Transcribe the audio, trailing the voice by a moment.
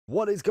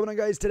What is going on,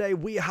 guys? Today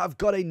we have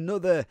got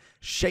another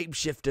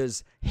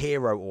Shapeshifters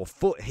hero, or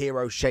foot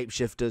hero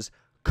Shapeshifters,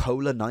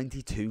 Kohler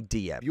 92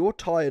 DM. You're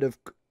tired of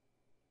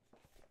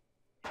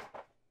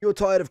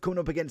coming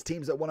up against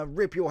teams that want to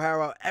rip your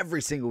hair out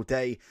every single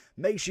day?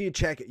 Make sure you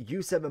check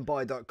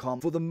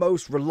u7buy.com for the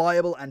most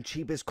reliable and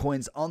cheapest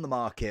coins on the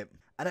market.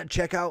 And at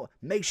checkout,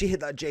 make sure you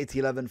hit that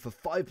JT11 for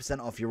 5%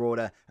 off your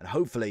order, and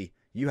hopefully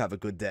you have a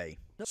good day.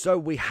 So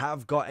we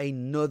have got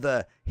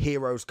another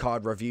Heroes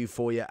card review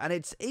for you, and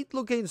it's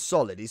looking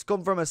solid. He's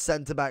come from a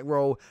centre-back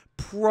role,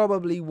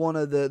 probably one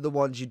of the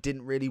ones you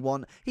didn't really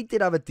want. He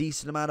did have a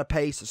decent amount of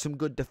pace, some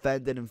good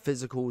defending and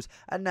physicals,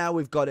 and now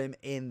we've got him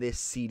in this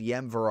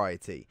CDM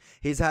variety.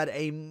 He's had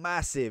a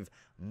massive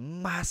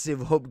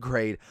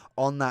upgrade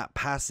on that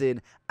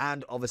passing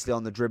and obviously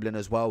on the dribbling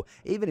as well.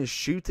 Even his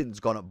shooting's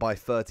gone up by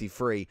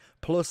 33,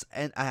 plus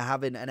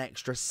having an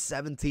extra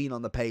 17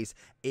 on the pace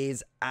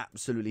is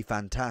absolutely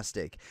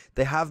fantastic.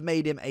 They have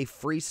made him a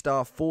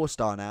 3-star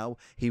 4-star now.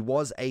 He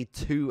was a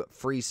 2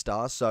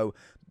 3-star, so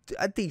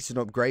a decent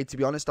upgrade, to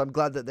be honest. I'm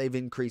glad that they've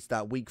increased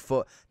that weak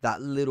foot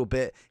that little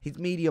bit. He's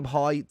medium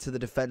high to the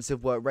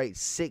defensive work rate,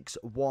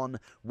 6'1",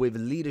 with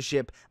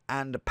leadership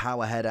and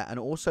power header, and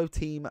also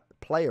team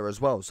player as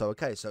well. So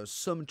okay, so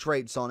some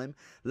traits on him.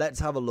 Let's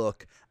have a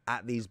look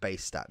at these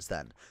base stats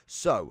then.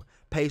 So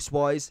pace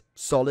wise,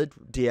 solid.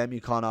 DM,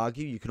 you can't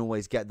argue, you can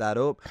always get that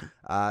up.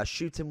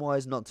 Shooting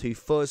wise, not too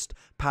fussed.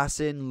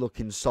 Passing,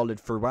 looking solid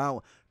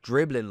throughout.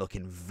 Dribbling,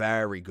 looking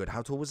very good.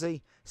 How tall was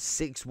he?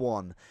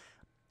 6'1".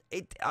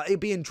 It'd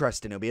be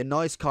interesting. It'll be a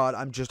nice card.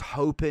 I'm just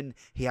hoping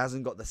he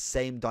hasn't got the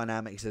same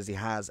dynamics as he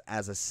has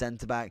as a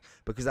centre-back,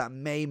 because that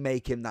may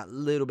make him that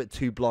little bit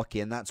too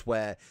blocky, and that's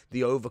where the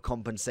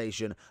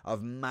overcompensation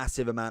of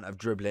massive amount of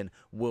dribbling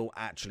will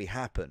actually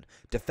happen.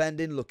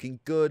 Defending, looking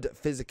good.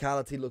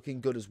 Physicality,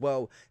 looking good as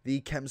well. The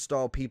chem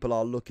style people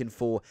are looking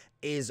for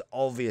is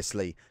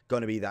obviously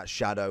going to be that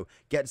shadow.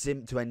 Gets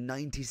him to a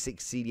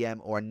 96 CDM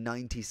or a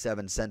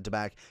 97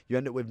 centre-back. You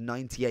end up with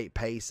 98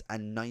 pace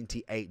and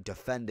 98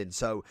 defending.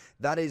 So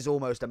that is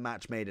almost a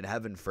match made in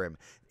heaven for him.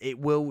 It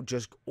will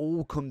just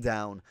all come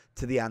down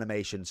to the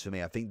animations for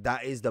me. I think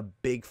that is the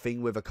big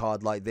thing with a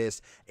card like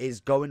this, is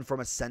going from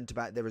a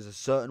centre-back. There is a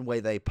certain way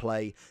they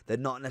play. They're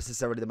not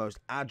necessarily the most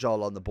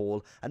agile on the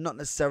ball, and not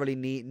necessarily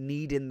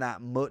needing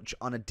that much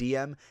on a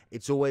DM.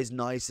 It's always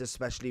nice,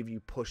 especially if you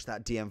push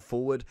that DM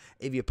forward.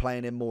 If you're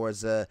playing him more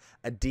as a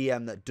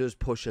DM that does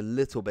push a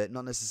little bit,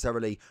 not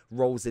necessarily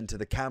rolls into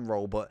the cam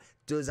roll, but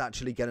does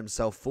actually get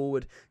himself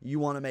forward, you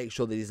want to make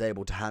sure that he's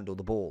able to handle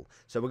the ball.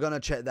 So we're going to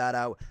check that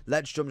out.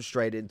 Let's jump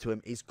straight into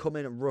him. He's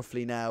coming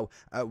roughly now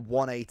at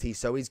 180,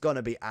 so he's going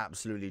to be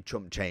absolutely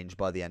chump change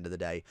by the end of the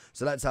day.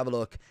 So let's have a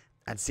look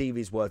and see if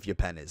he's worth your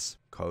pennies.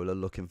 Kohler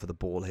looking for the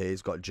ball here.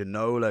 He's got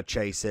Ginola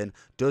chasing.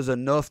 Does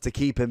enough to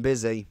keep him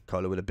busy.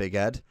 Kohler with a big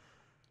head.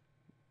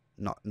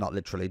 Not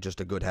literally,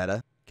 just a good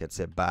header. Gets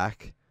it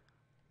back.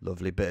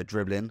 Lovely bit of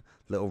dribbling.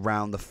 Little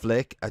round the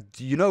flick.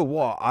 You know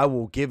what? I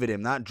will give it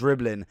him. That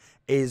dribbling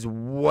is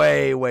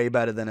way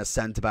better than a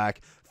centre-back.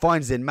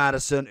 Finds in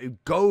Madison, who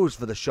goes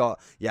for the shot.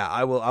 Yeah,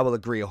 I will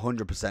agree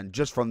 100%.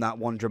 Just from that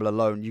one dribble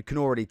alone, you can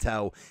already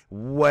tell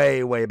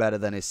way better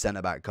than his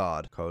centre-back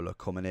card. Kohler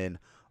coming in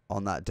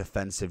on that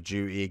defensive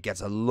duty. Gets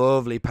a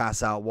lovely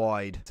pass out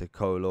wide to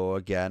Kohler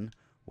again.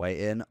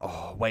 Waiting.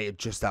 Oh, waited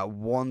just that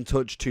one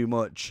touch too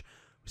much.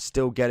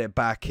 Still get it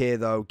back here,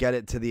 though. Get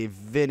it to the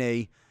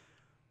Vinny.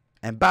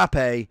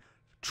 Mbappe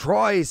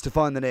tries to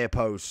find the near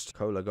post.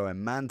 Kohler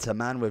going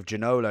man-to-man with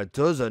Ginola.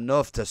 Does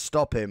enough to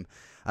stop him.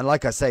 And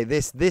like I say,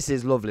 this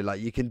is lovely. Like,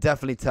 you can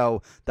definitely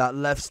tell that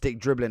left stick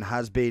dribbling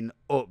has been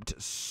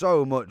upped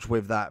so much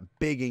with that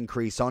big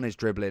increase on his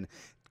dribbling.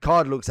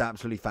 Card looks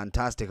absolutely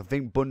fantastic. I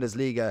think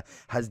Bundesliga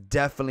has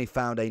definitely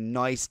found a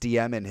nice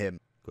DM in him.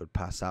 Good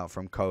pass out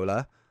from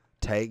Kohler.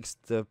 Takes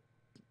the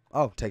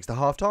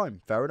half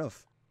time. Fair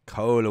enough.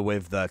 Kohler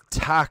with the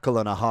tackle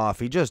and a half.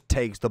 He just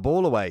takes the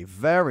ball away.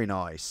 Very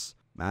nice.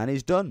 Man,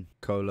 he's done.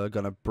 Kohler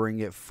gonna bring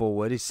it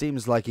forward. He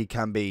seems like he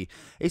can be.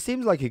 He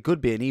seems like he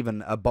could be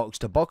even a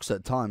box-to-box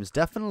at times.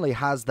 Definitely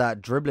has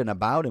that dribbling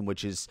about him,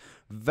 which is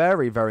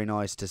very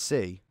nice to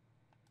see.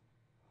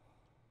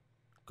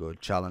 Good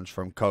challenge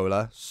from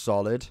Kohler.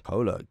 Solid.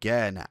 Kohler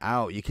again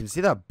out. You can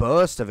see that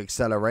burst of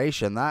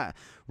acceleration. That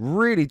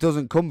really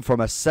doesn't come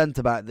from a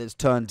centre-back that's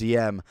turned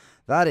DM.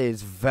 That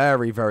is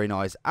very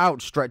nice.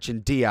 Outstretching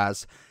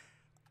Diaz.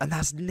 And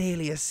that's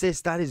nearly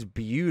assist. That is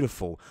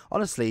beautiful.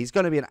 Honestly, he's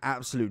going to be an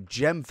absolute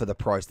gem for the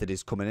price that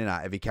he's coming in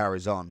at if he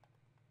carries on.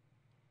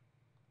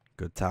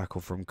 Good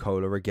tackle from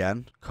Kohler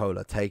again.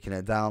 Kohler taking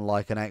it down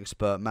like an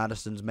expert.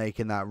 Madison's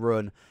making that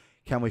run.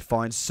 Can we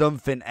find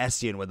something?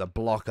 Essien with a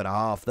block and a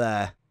half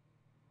there.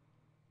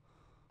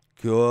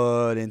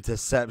 Good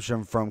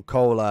interception from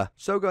Kohler.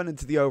 So going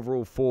into the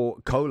overall for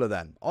Kohler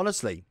then.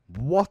 Honestly,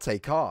 what a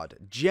card.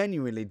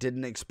 Genuinely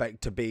didn't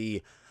expect to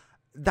be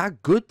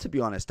that good, to be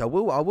honest. I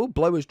will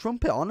blow his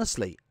trumpet,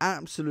 honestly.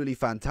 Absolutely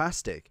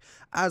fantastic.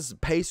 As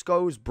pace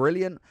goes,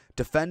 brilliant.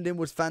 Defending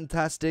was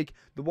fantastic.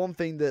 The one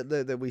thing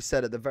that we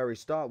said at the very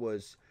start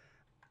was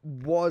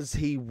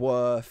he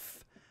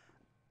worth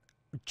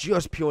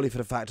just purely for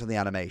the fact of the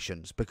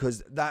animations,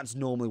 because that's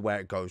normally where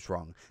it goes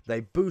wrong. They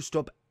boost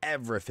up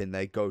everything.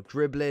 They go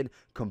dribbling,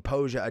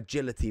 composure,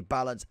 agility,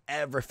 balance,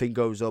 everything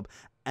goes up,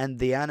 and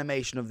the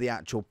animation of the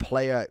actual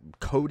player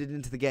coded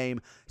into the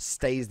game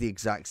stays the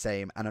exact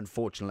same, and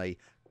unfortunately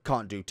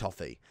can't do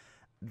toffee.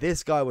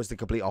 This guy was the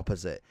complete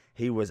opposite.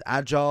 He was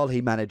agile.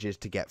 He manages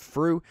to get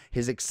through.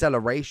 His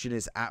acceleration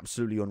is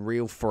absolutely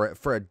unreal for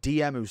a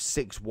DM who's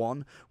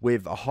 6'1"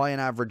 with a high and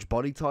average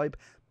body type.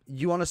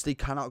 You honestly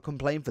cannot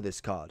complain for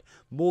this card.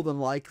 More than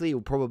likely,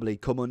 he'll probably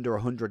come under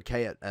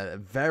 100k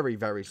very,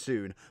 very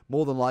soon.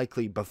 More than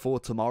likely before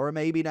tomorrow,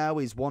 maybe now.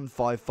 He's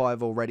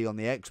 155 already on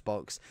the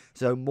Xbox.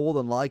 So more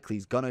than likely,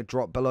 he's going to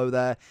drop below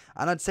there.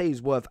 And I'd say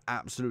he's worth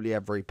absolutely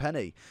every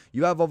penny.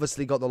 You have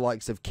obviously got the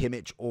likes of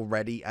Kimmich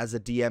already as a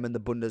DM in the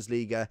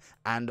Bundesliga.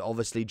 And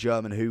obviously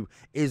German, who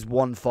is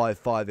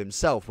 155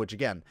 himself. Which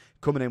again,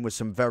 coming in with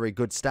some very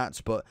good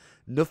stats. But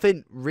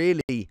nothing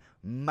really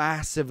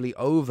massively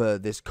over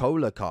this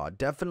Kohler card.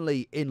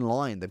 Definitely in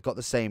line. They've got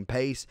the same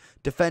pace,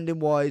 defending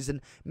wise,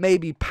 and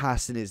maybe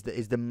passing is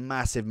the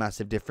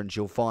massive difference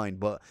you'll find.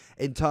 But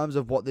in terms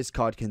of what this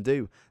card can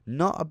do,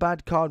 not a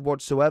bad card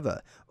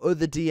whatsoever.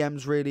 Other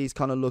DMs really is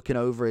kind of looking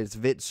over is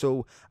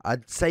Witsel.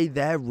 I'd say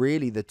they're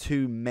really the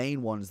two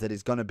main ones that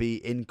is going to be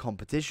in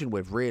competition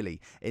with,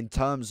 really, in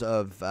terms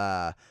of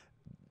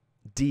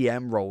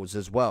DM roles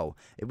as well.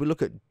 If we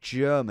look at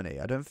Germany,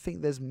 I don't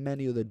think there's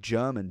many other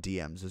German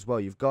DMs as well.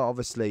 You've got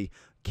obviously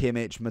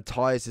Kimmich.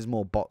 Matthias is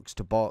more box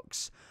to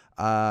box.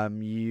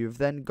 You've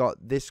then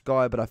got this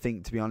guy, but I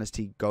think, to be honest,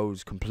 he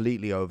goes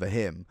completely over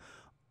him.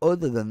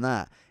 Other than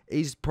that,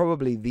 he's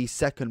probably the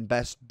second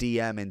best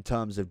DM in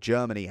terms of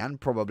Germany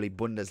and probably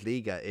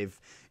Bundesliga. If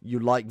you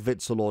like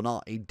Witsel or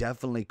not, he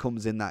definitely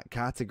comes in that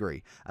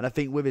category. And I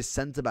think with his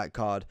centre-back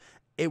card,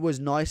 it was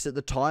nice at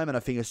the time, and I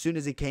think as soon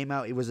as he came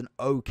out, it was an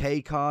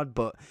okay card,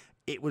 but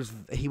he was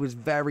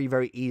very,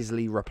 very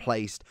easily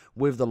replaced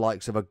with the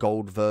likes of a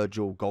gold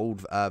Virgil,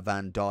 gold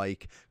Van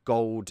Dijk,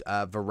 gold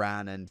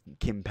Varane, and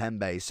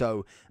Kimpembe.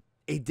 So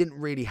he didn't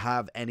really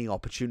have any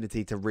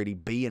opportunity to really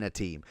be in a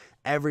team.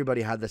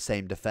 Everybody had the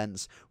same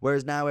defense,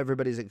 whereas now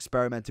everybody's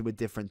experimenting with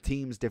different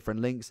teams,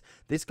 different links.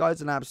 This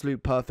guy's an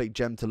absolute perfect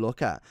gem to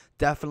look at.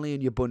 Definitely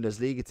in your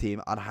Bundesliga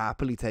team, I'd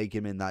happily take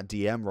him in that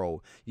DM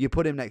role. You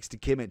put him next to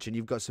Kimmich, and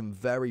you've got some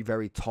very,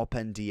 very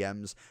top-end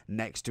DMs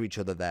next to each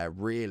other there,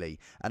 really.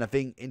 And I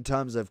think in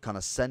terms of kind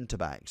of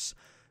centre-backs,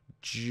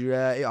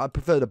 I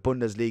prefer the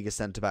Bundesliga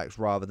centre-backs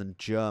rather than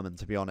German,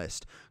 to be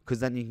honest, because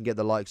then you can get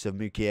the likes of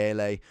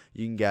Mukiele,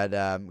 you can get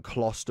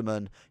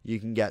Klosterman, you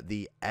can get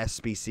the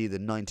SBC, the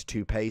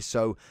 92 pace.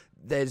 So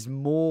there's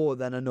more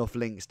than enough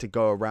links to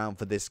go around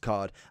for this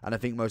card, and I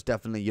think most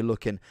definitely you're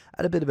looking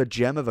at a bit of a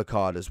gem of a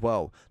card as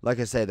well. Like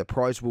I say, the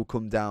price will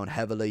come down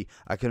heavily.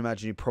 I can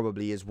imagine he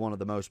probably is one of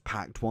the most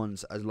packed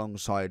ones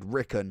alongside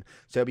Rickon,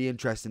 so it'll be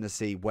interesting to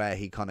see where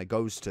he kind of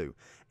goes to.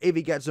 If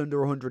he gets under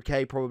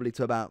 100k, probably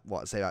to about,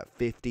 what, say about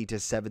 50 to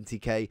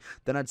 70k,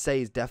 then I'd say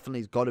he's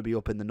definitely got to be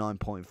up in the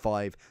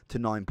 9.5 to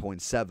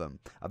 9.7.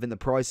 I think the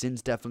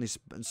pricing's definitely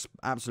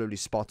absolutely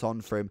spot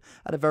on for him,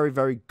 and a very,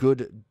 very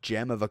good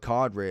gem of a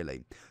card,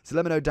 really. So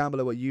let me know down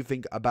below what you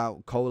think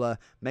about Kohler.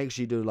 Make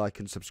sure you do like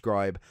and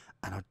subscribe,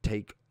 and I'll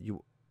catch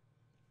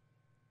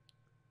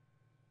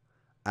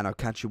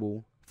you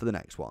all for the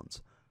next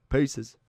ones. Peace.